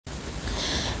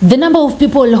The number of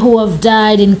people who have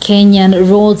died in Kenyan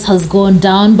roads has gone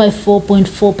down by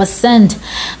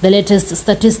 4.4%. The latest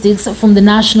statistics from the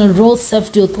National Road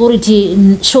Safety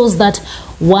Authority shows that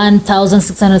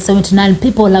 1,679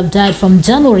 people have died from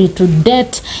January to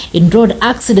date in road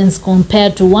accidents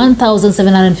compared to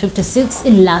 1,756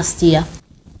 in last year.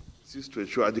 To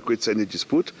ensure adequate signage is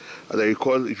put, and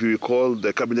if you recall,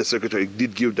 the Cabinet Secretary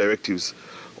did give directives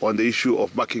on the issue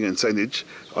of marking and signage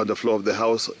on the floor of the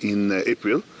House in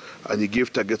April, and he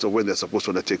gave targets of when they're supposed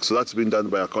to undertake. So that's been done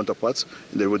by our counterparts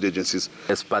in the road agencies.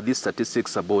 As per these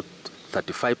statistics, about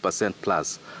 35%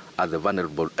 plus are the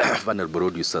vulnerable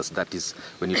road users. That is,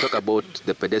 when you talk about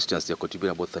the pedestrians, they're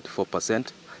contributing about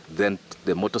 34%. Then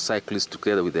the motorcyclists,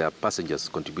 together with their passengers,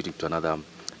 contributing to another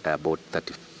about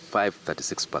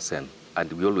 36%.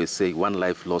 And we always say one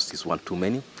life lost is one too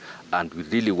many, and we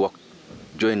really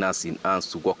join us in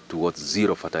arms to work towards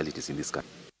zero fatalities in this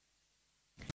country.